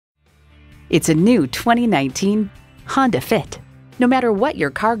It's a new 2019 Honda Fit. No matter what your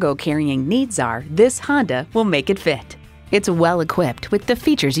cargo carrying needs are, this Honda will make it fit. It's well equipped with the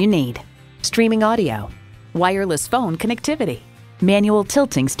features you need: streaming audio, wireless phone connectivity, manual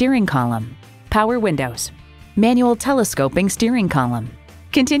tilting steering column, power windows, manual telescoping steering column,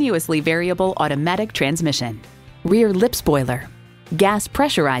 continuously variable automatic transmission, rear lip spoiler, gas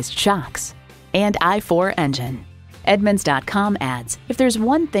pressurized shocks, and i4 engine. Edmunds.com adds, if there's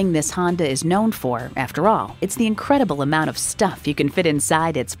one thing this Honda is known for, after all, it's the incredible amount of stuff you can fit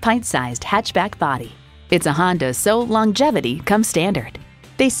inside its pint-sized hatchback body. It's a Honda, so longevity comes standard.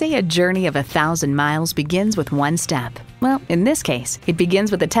 They say a journey of 1,000 miles begins with one step. Well, in this case, it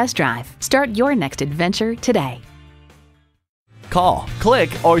begins with a test drive. Start your next adventure today. Call,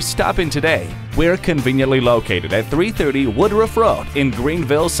 click, or stop in today. We're conveniently located at 330 Woodruff Road in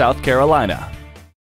Greenville, South Carolina.